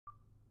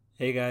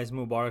Hey guys,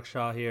 Mubarak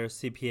Shah here,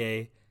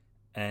 CPA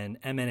and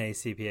M&A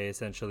CPA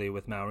essentially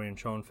with Mowry and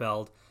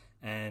Schoenfeld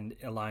and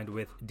aligned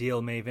with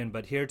Deal Maven.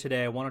 But here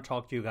today, I want to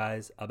talk to you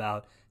guys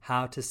about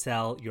how to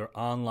sell your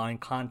online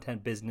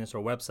content business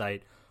or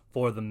website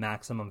for the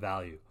maximum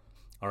value.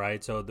 All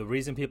right, so the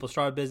reason people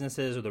start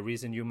businesses or the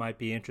reason you might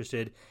be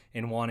interested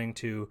in wanting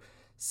to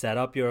set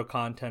up your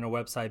content or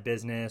website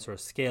business or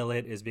scale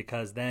it is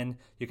because then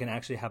you can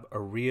actually have a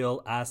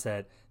real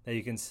asset that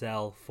you can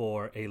sell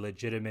for a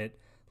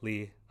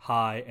legitimately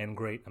high and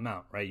great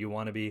amount, right? You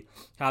want to be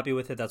happy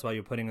with it. That's why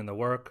you're putting in the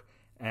work,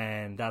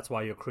 and that's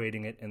why you're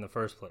creating it in the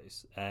first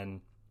place.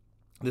 And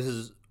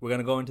we're going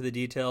to go into the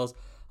details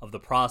of the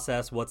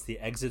process. What's the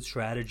exit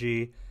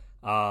strategy?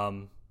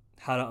 How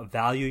to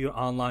value your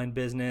online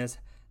business,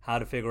 how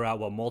to figure out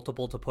what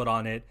multiple to put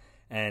on it,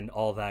 and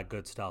all that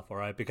good stuff, all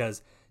right?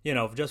 Because,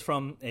 just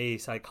from a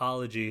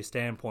psychology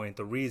standpoint,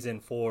 the reason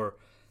for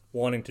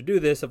wanting to do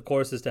this, of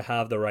course, is to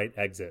have the right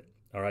exit,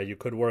 all right? You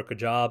could work a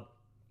job,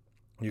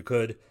 you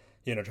could,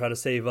 try to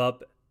save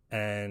up,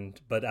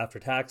 but after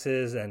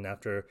taxes and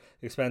after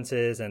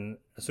expenses and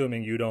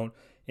assuming you don't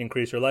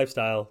increase your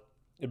lifestyle,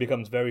 it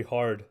becomes very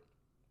hard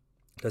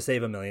to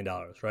save $1 million,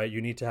 right?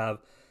 You need to have,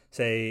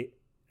 say,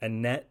 a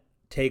net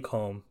take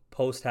home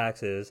post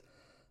taxes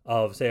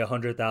of say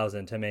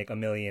 100,000 to make $1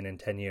 million in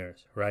 10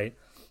 years, right?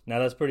 Now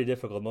that's pretty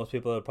difficult. Most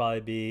people would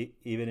probably be,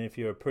 even if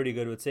you're pretty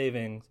good with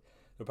savings,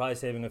 you're probably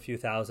saving a few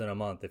thousand a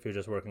month if you're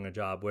just working a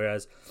job.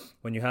 Whereas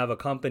when you have a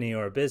company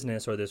or a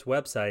business or this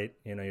website,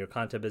 your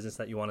content business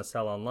that you want to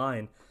sell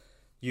online,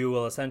 you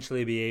will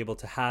essentially be able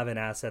to have an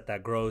asset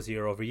that grows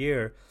year over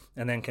year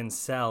and then can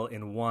sell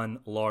in one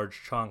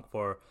large chunk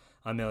for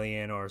 $1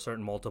 million or a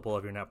certain multiple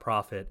of your net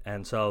profit.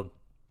 And so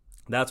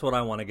that's what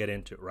I want to get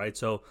into, right?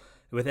 So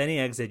with any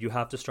exit, you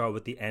have to start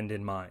with the end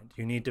in mind.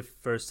 You need to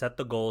first set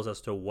the goals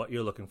as to what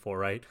you're looking for,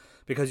 right?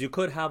 Because you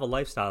could have a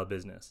lifestyle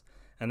business,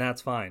 and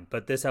that's fine.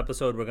 But this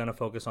episode, we're going to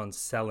focus on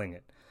selling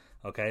it,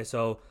 okay?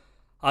 So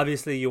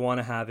obviously, you want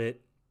to have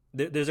it.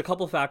 There's a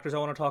couple factors I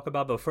want to talk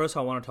about, but first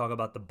I want to talk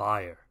about the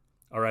buyer,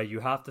 all right?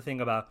 You have to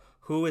think about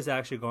who is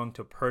actually going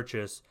to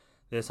purchase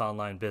this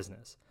online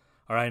business,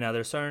 all right? Now,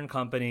 there's certain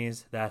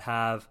companies that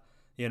have,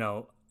 in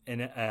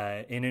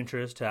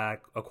interest to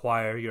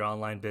acquire your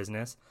online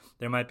business.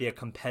 There might be a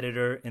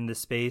competitor in the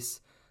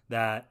space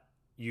that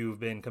you've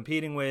been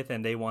competing with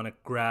and they want to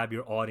grab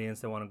your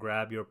audience, they want to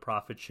grab your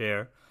profit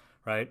share,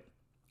 right?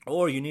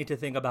 Or you need to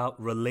think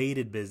about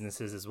related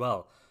businesses as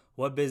well.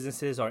 What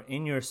businesses are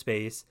in your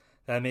space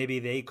that maybe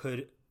they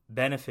could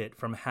benefit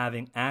from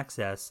having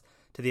access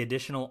to the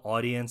additional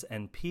audience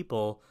and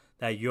people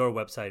that your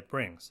website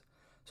brings?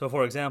 So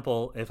for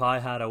example, if I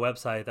had a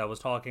website that was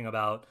talking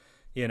about,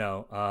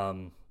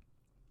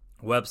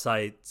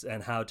 websites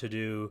and how to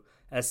do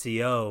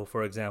SEO,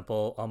 for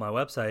example, on my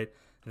website,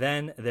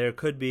 then there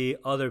could be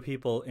other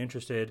people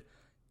interested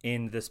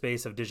in the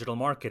space of digital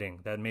marketing,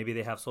 that maybe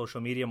they have social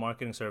media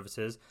marketing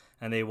services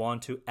and they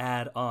want to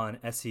add on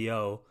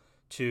SEO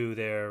to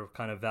their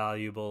kind of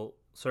valuable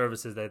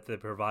services that they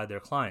provide their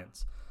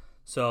clients.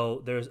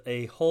 So there's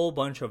a whole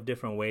bunch of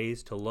different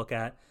ways to look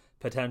at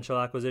potential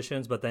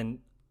acquisitions, but then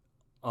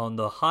on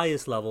the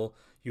highest level,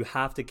 you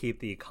have to keep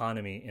the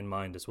economy in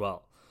mind as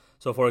well.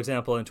 So for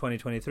example, in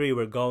 2023,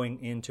 we're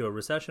going into a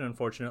recession,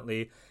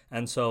 unfortunately.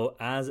 And so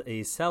as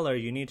a seller,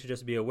 you need to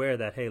just be aware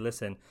that, hey,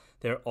 listen,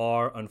 there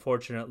are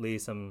unfortunately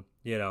some,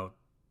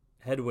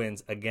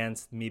 headwinds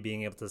against me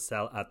being able to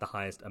sell at the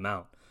highest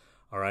amount.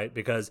 All right.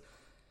 Because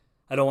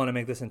I don't want to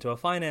make this into a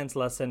finance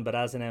lesson, but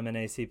as an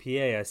M&A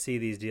CPA, I see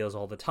these deals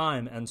all the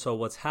time. And so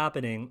what's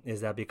happening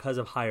is that because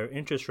of higher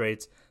interest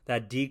rates,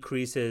 that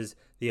decreases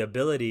the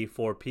ability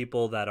for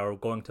people that are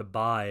going to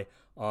buy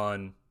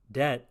on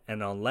debt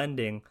and on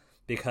lending,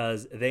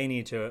 because they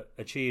need to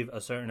achieve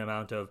a certain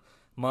amount of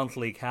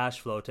monthly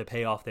cash flow to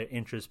pay off their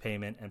interest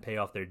payment and pay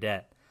off their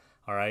debt.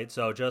 All right.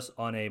 So just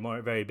on a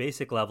very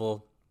basic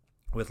level,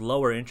 with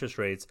lower interest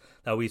rates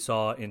that we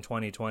saw in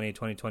 2020,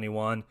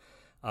 2021,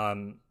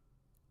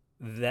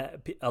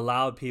 that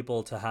allowed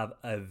people to have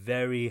a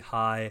very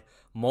high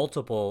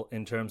multiple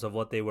in terms of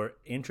what they were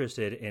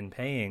interested in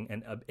paying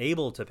and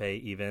able to pay,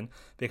 even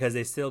because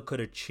they still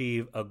could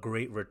achieve a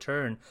great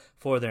return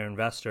for their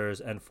investors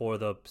and for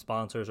the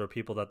sponsors or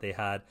people that they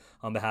had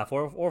on behalf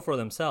or for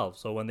themselves.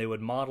 So when they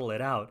would model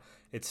it out,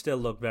 it still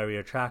looked very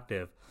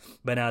attractive.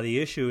 But now the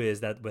issue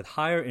is that with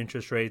higher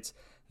interest rates,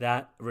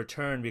 that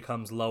return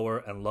becomes lower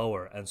and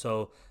lower. And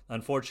so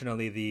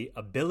unfortunately, the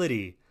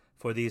ability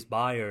for these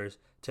buyers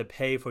to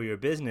pay for your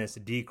business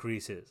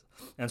decreases.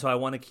 And so I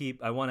want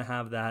to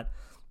have that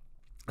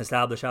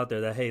established out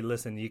there that, hey,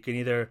 listen, you can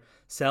either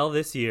sell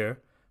this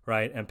year,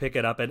 right, and pick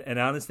it up. And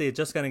honestly, it's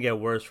just going to get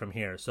worse from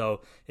here.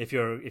 So if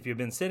you've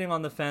been sitting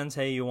on the fence,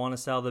 hey, you want to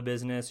sell the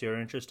business, you're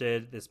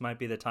interested, this might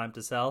be the time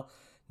to sell,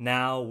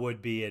 now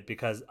would be it.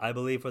 Because I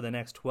believe for the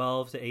next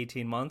 12 to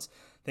 18 months,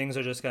 things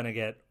are just going to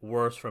get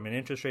worse from an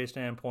interest rate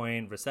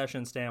standpoint,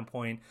 recession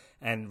standpoint,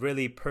 and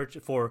really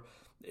for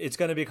it's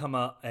going to become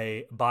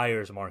a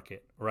buyer's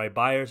market, right?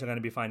 Buyers are going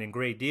to be finding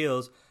great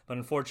deals, but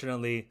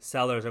unfortunately,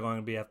 sellers are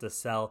going to have to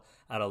sell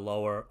at a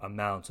lower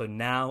amount. So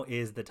now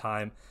is the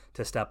time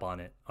to step on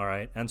it, all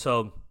right? And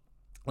so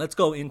let's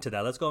go into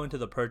that. Let's go into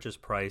the purchase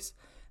price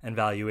and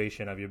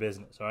valuation of your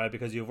business, all right?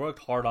 Because you've worked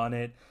hard on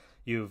it.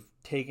 You've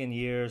taken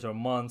years or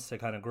months to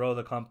kind of grow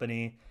the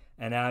company,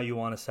 and now you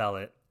want to sell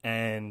it.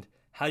 And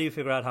how do you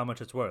figure out how much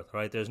it's worth,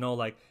 right? There's no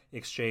like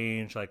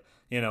exchange, like,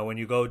 when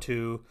you go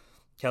to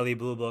Kelley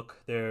Blue Book,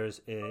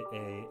 there's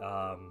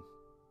that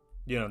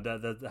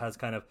has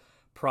kind of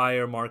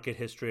prior market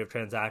history of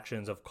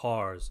transactions of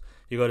cars.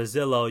 You go to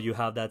Zillow, you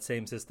have that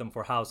same system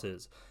for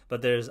houses,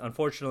 but there's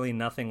unfortunately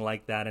nothing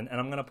like that. And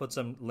I'm going to put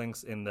some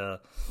links in the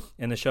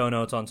show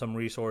notes on some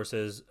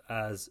resources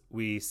as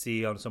we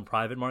see on some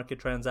private market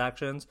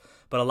transactions.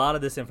 But a lot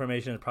of this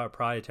information is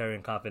proprietary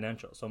and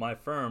confidential. So my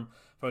firm,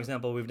 for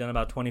example, we've done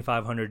about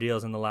 2,500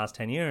 deals in the last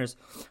 10 years,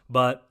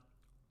 but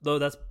though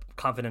that's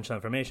confidential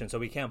information, so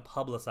we can't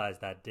publicize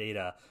that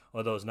data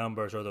or those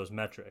numbers or those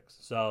metrics.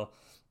 So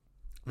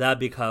that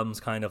becomes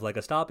kind of like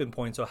a stopping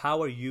point. So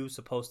how are you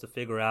supposed to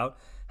figure out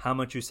how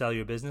much you sell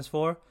your business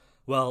for?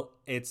 Well,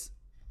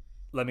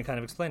 let me kind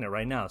of explain it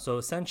right now. So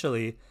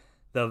essentially,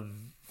 the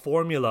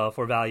formula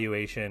for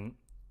valuation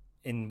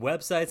in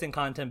websites and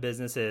content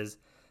businesses,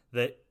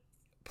 the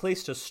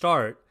place to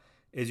start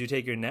is you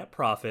take your net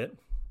profit.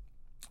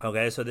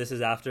 Okay, so this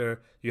is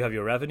after you have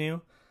your revenue,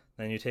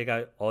 then you take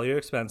out all your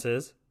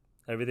expenses,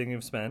 everything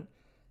you've spent,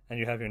 and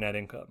you have your net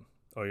income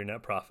or your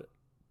net profit.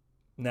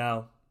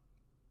 Now,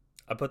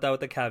 I put that with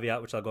the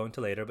caveat, which I'll go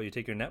into later, but you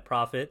take your net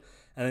profit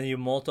and then you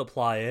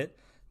multiply it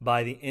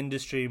by the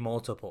industry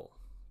multiple.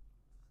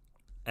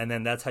 And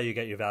then that's how you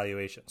get your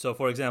valuation. So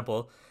for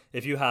example,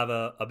 if you have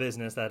a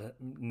business that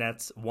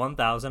nets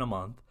 $1,000 a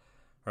month,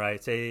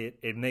 right? Say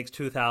it makes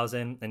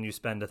 $2,000 and you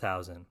spend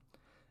 $1,000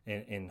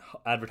 in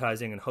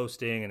advertising and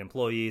hosting and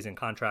employees and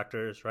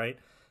contractors, right?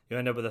 You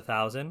end up with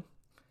 $1,000.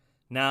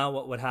 Now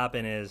what would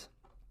happen is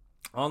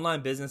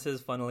online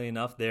businesses, funnily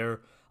enough,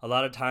 a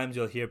lot of times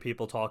you'll hear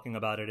people talking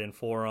about it in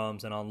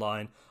forums and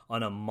online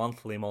on a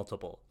monthly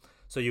multiple.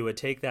 So you would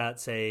take that,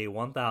 say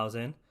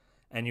 1,000,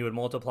 and you would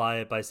multiply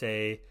it by,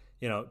 say,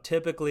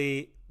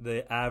 typically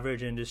the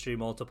average industry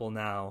multiple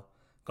now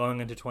going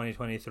into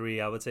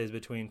 2023, I would say is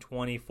between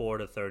 24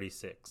 to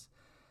 36.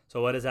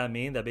 So what does that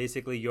mean? That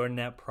basically your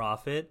net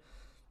profit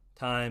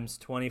times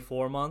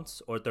 24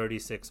 months or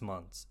 36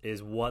 months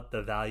is what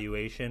the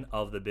valuation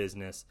of the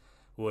business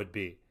would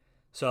be.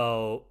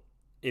 So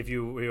if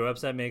your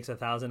website makes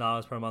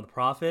 $1,000 per month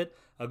profit,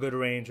 a good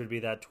range would be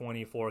that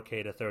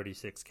 24K to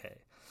 36K.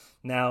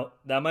 Now,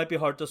 that might be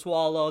hard to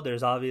swallow.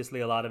 There's obviously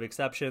a lot of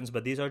exceptions,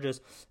 but these are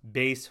just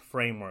base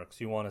frameworks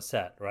you want to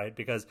set, right?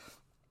 Because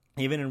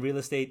even in real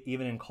estate,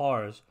 even in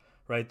cars,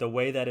 right, the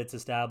way that it's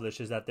established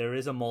is that there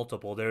is a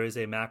multiple. There is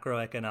a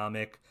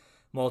macroeconomic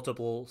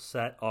multiple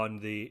set on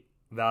the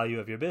value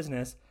of your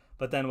business.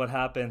 But then what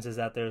happens is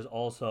that there's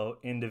also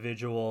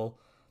individual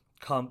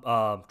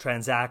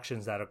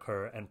transactions that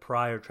occur and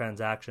prior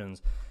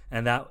transactions,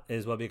 and that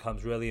is what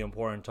becomes really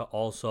important to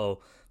also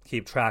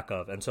keep track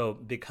of. And so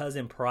because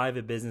in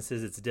private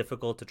businesses it's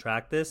difficult to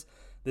track this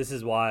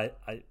is why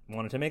I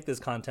wanted to make this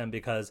content,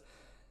 because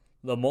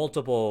the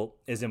multiple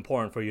is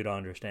important for you to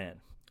understand.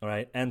 All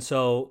right. And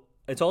so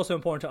it's also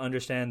important to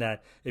understand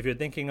that if you're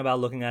thinking about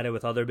looking at it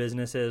with other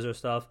businesses or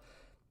stuff,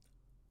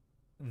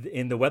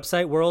 in the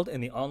website world,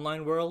 in the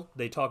online world,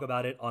 they talk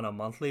about it on a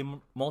monthly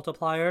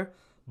multiplier,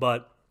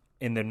 but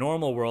in the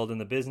normal world, in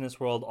the business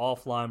world,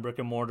 offline, brick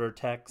and mortar,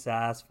 tech,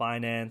 SaaS,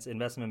 finance,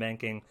 investment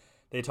banking,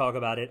 they talk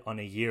about it on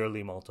a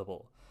yearly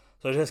multiple.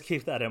 So just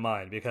keep that in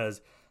mind,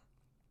 because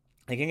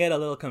it can get a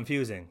little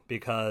confusing,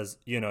 because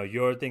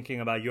you're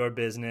thinking about your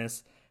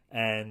business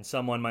and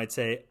someone might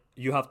say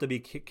you have to be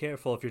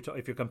careful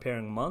if you're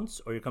comparing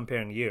months or you're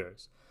comparing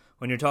years.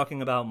 When you're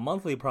talking about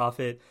monthly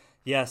profit,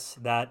 yes,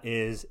 that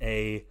is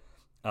a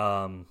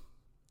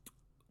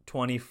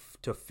 20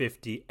 to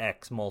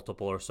 50x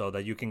multiple or so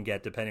that you can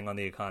get depending on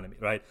the economy,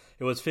 right?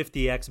 It was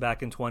 50x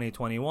back in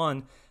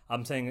 2021.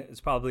 I'm saying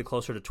it's probably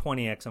closer to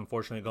 20x,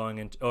 unfortunately, going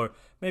into, or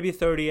maybe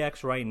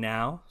 30x right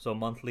now. So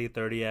monthly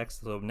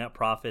 30x, so net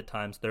profit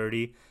times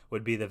 30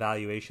 would be the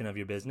valuation of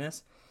your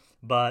business.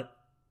 But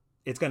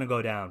it's going to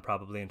go down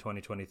probably in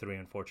 2023,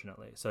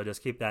 unfortunately. So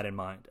just keep that in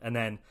mind. And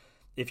then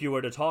if you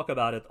were to talk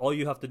about it, all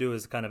you have to do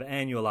is kind of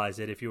annualize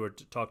it if you were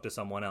to talk to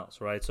someone else,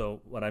 right?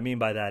 So what I mean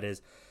by that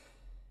is,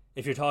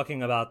 if you're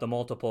talking about the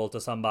multiple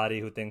to somebody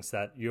who thinks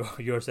that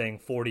you're saying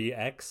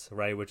 40x,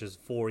 right, which is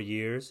 4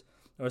 years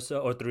or so,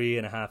 or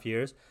 3.5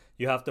 years,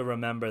 you have to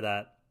remember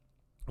that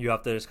you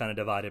have to just kind of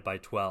divide it by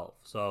 12.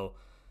 So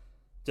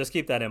just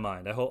keep that in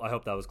mind. I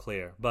hope that was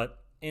clear. But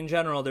in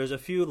general, there's a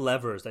few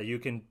levers that you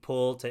can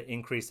pull to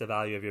increase the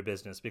value of your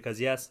business,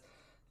 because yes,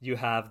 you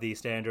have the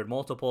standard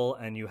multiple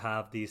and you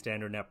have the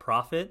standard net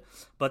profit,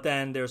 but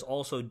then there's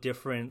also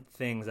different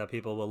things that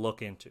people will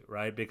look into,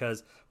 right?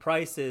 Because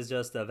price is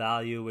just a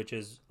value, which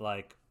is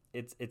like,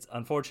 it's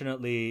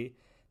unfortunately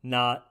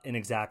not an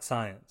exact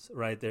science,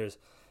 right? There's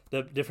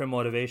the different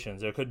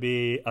motivations. There could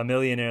be a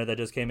millionaire that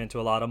just came into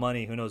a lot of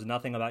money who knows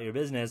nothing about your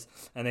business,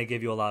 and they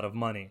give you a lot of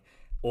money.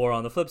 Or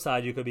on the flip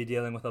side, you could be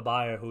dealing with a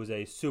buyer who's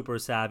a super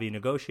savvy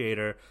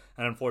negotiator,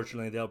 and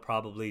unfortunately, they'll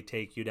probably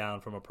take you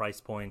down from a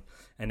price point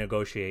and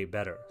negotiate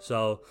better.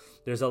 So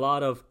there's a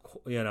lot of,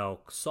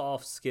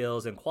 soft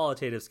skills and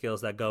qualitative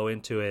skills that go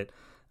into it.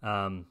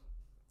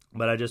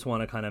 But I just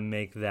want to kind of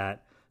make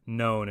that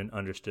known and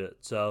understood.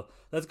 So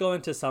let's go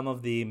into some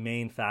of the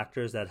main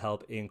factors that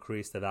help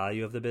increase the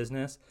value of the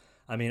business.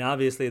 I mean,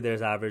 obviously,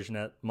 there's average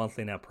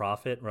monthly net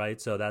profit,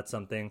 right? So that's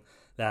something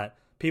that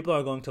people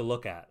are going to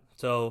look at.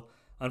 So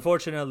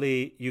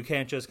unfortunately, you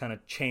can't just kind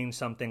of change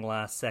something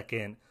last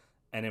second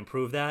and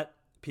improve that.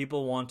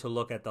 People want to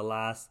look at the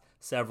last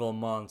several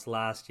months,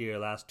 last year,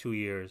 last 2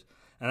 years.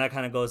 And that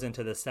kind of goes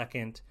into the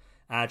second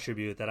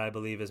attribute that I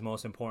believe is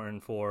most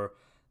important for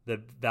the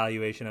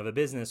valuation of a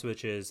business,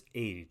 which is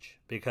age.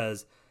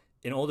 Because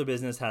an older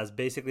business has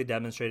basically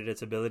demonstrated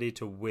its ability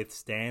to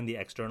withstand the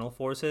external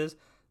forces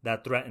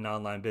that threaten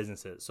online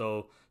businesses.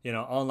 So,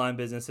 online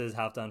businesses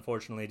have to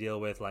unfortunately deal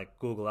with like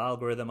Google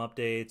algorithm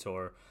updates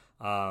or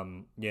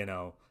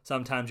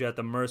sometimes you're at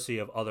the mercy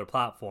of other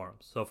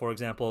platforms. So for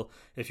example,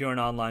 if you're an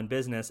online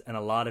business and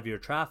a lot of your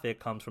traffic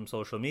comes from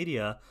social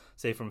media,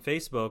 say from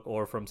Facebook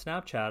or from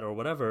Snapchat or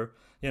whatever,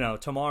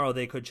 tomorrow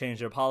they could change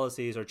their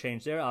policies or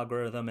change their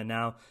algorithm and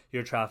now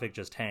your traffic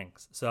just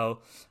tanks. So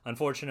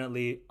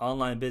unfortunately,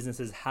 online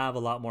businesses have a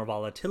lot more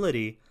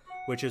volatility,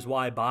 which is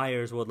why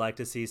buyers would like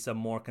to see some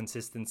more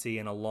consistency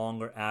and a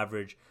longer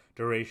average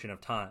duration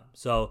of time.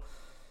 So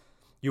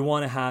you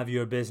want to have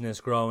your business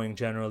growing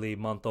generally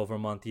month over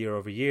month, year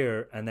over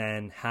year, and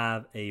then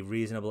have a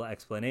reasonable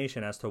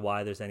explanation as to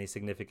why there's any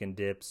significant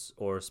dips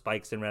or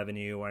spikes in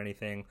revenue or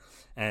anything.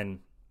 And,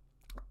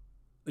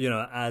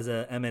 as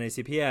a M&A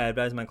CPA, I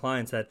advise my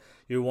clients that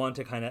you want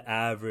to kind of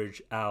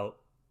average out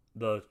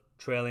the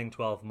trailing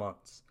 12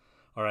 months.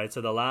 All right.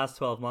 So the last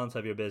 12 months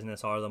of your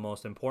business are the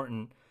most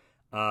important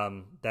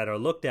that are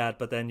looked at,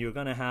 but then you're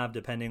going to have,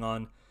 depending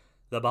on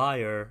the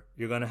buyer,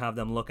 you're going to have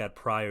them look at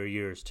prior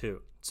years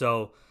too.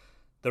 So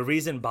the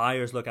reason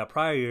buyers look at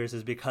prior years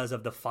is because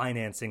of the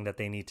financing that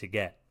they need to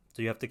get.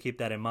 So you have to keep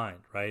that in mind,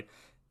 right?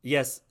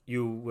 Yes,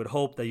 you would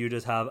hope that you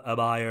just have a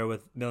buyer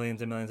with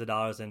millions and millions of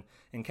dollars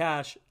in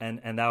cash,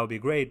 and that would be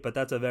great, but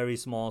that's a very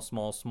small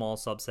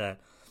subset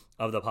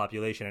of the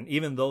population. And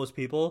even those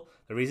people,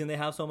 the reason they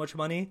have so much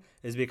money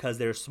is because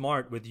they're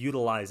smart with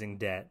utilizing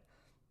debt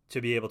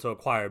to be able to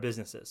acquire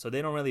businesses. So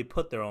they don't really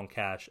put their own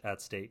cash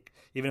at stake.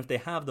 Even if they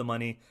have the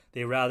money,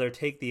 they rather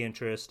take the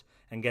interest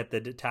and get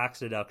the tax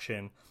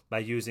deduction by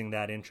using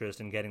that interest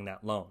and getting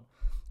that loan.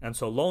 And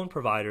so loan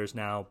providers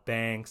now,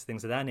 banks,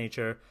 things of that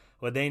nature,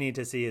 what they need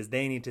to see is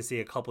they need to see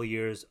a couple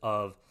years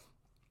of,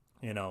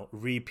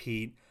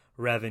 repeat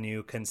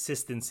revenue,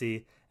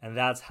 consistency, and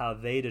that's how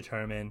they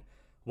determine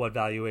what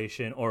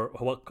valuation or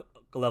what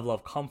level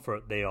of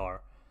comfort they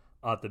are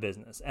at the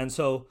business. And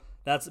so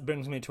that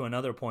brings me to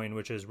another point,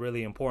 which is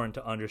really important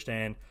to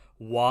understand.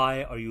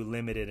 Why are you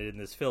limited in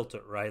this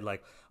filter, right?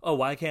 Like,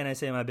 why can't I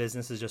say my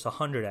business is just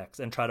 100x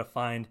and try to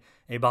find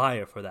a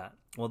buyer for that?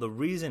 Well, the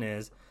reason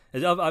is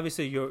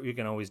obviously you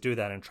can always do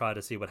that and try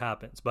to see what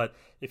happens. But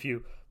if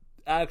you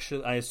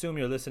actually, I assume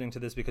you're listening to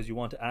this because you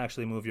want to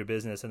actually move your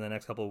business in the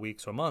next couple of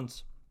weeks or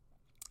months.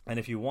 And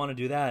if you want to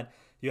do that,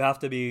 you have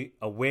to be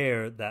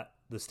aware that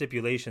the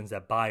stipulations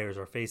that buyers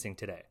are facing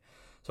today.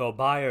 So a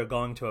buyer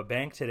going to a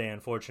bank today,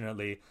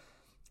 unfortunately,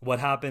 what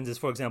happens is,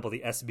 for example,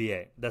 the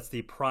SBA. That's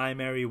the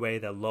primary way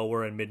that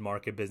lower and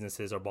mid-market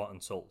businesses are bought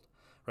and sold,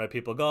 right?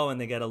 People go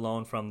and they get a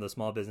loan from the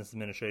Small Business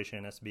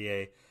Administration,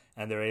 SBA,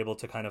 and they're able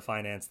to kind of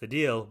finance the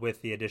deal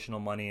with the additional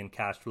money and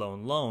cash flow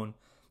and loan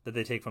that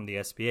they take from the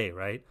SBA,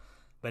 right?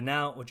 But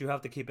now what you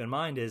have to keep in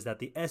mind is that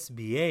the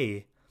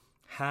SBA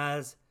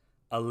has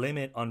a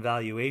limit on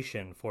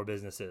valuation for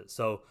businesses.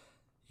 So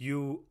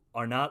you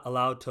are not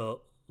allowed to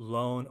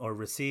loan or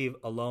receive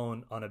a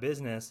loan on a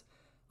business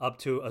up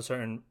to a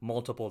certain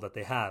multiple that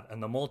they have.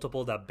 And the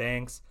multiple that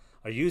banks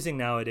are using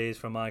nowadays,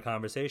 from my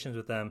conversations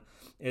with them,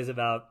 is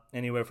about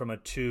anywhere from a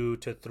 2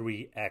 to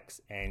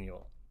 3x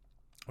annual,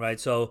 right?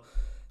 So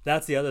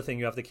that's the other thing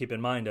you have to keep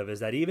in mind of, is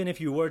that even if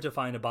you were to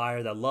find a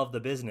buyer that loved the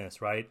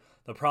business, right,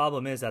 the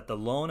problem is that the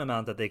loan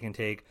amount that they can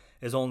take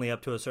is only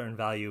up to a certain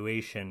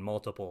valuation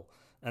multiple.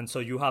 And so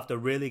you have to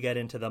really get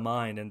into the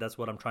mind, and that's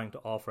what I'm trying to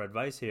offer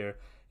advice here,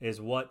 is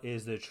what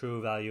is the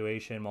true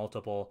valuation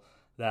multiple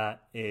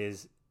that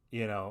is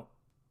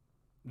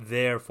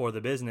there for the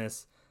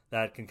business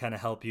that can kind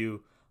of help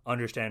you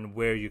understand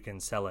where you can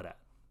sell it at.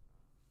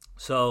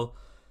 So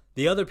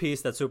the other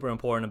piece that's super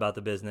important about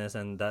the business,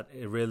 and that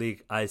it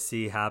really I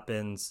see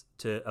happens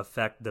to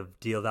affect the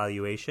deal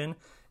valuation,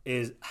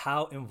 is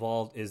how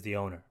involved is the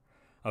owner.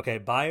 Okay,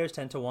 buyers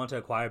tend to want to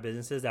acquire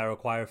businesses that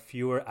require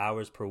fewer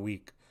hours per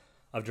week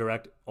of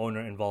direct owner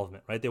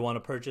involvement, right? They want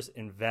to purchase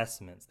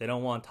investments. They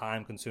don't want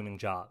time-consuming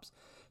jobs.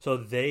 So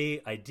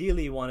they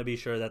ideally want to be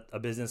sure that a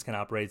business can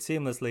operate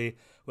seamlessly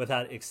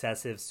without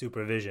excessive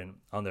supervision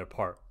on their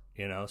part,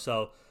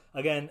 So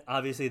again,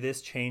 obviously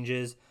this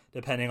changes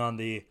depending on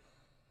the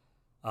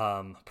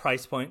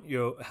price point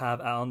you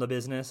have on the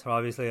business.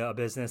 Obviously, a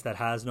business that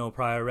has no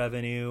prior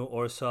revenue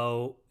or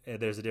so,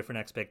 there's a different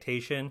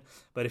expectation.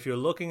 But if you're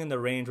looking in the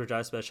range which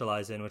I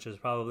specialize in, which is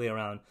probably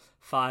around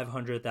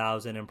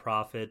 500,000 in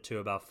profit to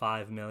about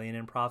 5 million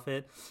in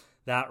profit,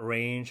 that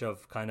range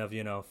of kind of,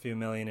 a few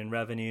million in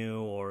revenue,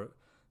 or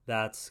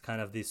that's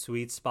kind of the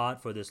sweet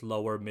spot for this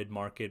lower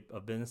mid-market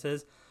of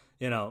businesses.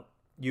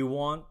 You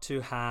want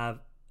to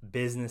have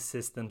business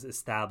systems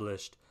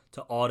established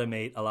to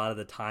automate a lot of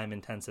the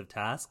time-intensive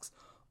tasks,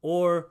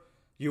 or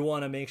you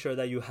want to make sure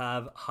that you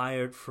have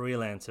hired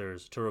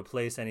freelancers to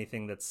replace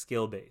anything that's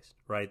skill-based,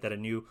 right? That a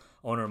new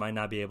owner might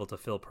not be able to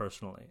fill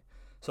personally.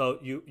 So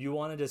you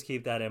want to just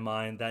keep that in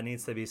mind. That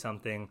needs to be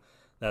something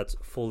that's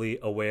fully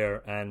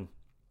aware. And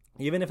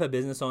even if a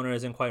business owner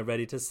isn't quite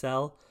ready to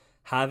sell,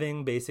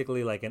 having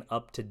basically like an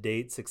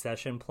up-to-date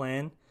succession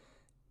plan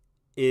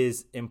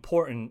is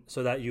important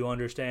so that you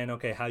understand,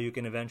 okay, how you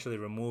can eventually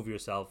remove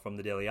yourself from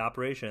the daily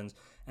operations,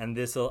 and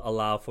this will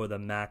allow for the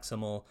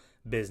maximal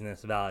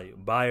business value.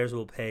 Buyers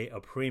will pay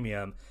a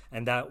premium,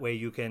 and that way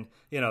you can,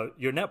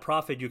 your net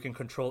profit you can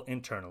control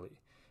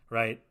internally,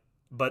 right?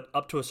 But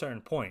up to a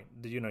certain point,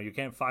 you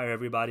can't fire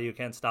everybody, you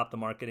can't stop the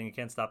marketing, you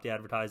can't stop the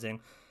advertising.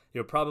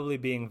 You're probably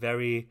being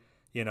very,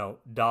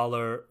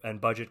 dollar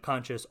and budget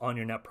conscious on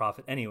your net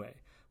profit anyway.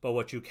 But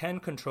what you can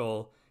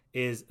control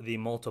is the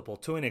multiple.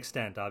 To an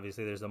extent,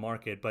 obviously there's a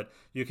market, but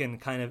you can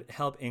kind of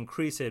help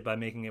increase it by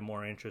making it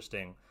more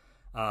interesting.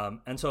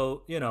 And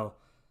so,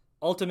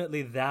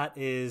 ultimately that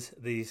is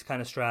the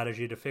kind of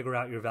strategy to figure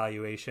out your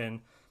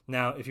valuation.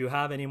 Now, if you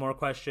have any more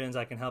questions,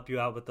 I can help you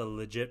out with the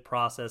legit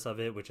process of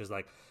it, which is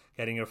like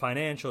getting your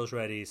financials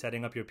ready,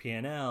 setting up your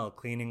P&L,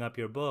 cleaning up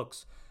your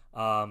books,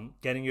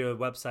 getting your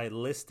website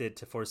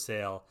listed for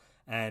sale.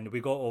 And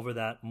we go over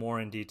that more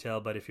in detail.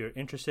 But if you're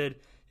interested,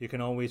 you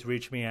can always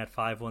reach me at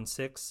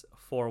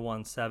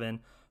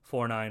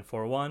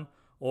 516-417-4941,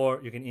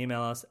 or you can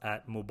email us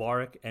at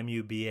Mubarak,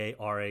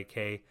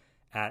 Mubarak,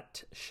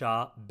 at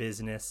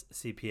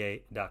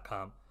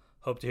shahbusinesscpa.com.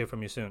 Hope to hear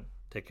from you soon.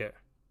 Take care.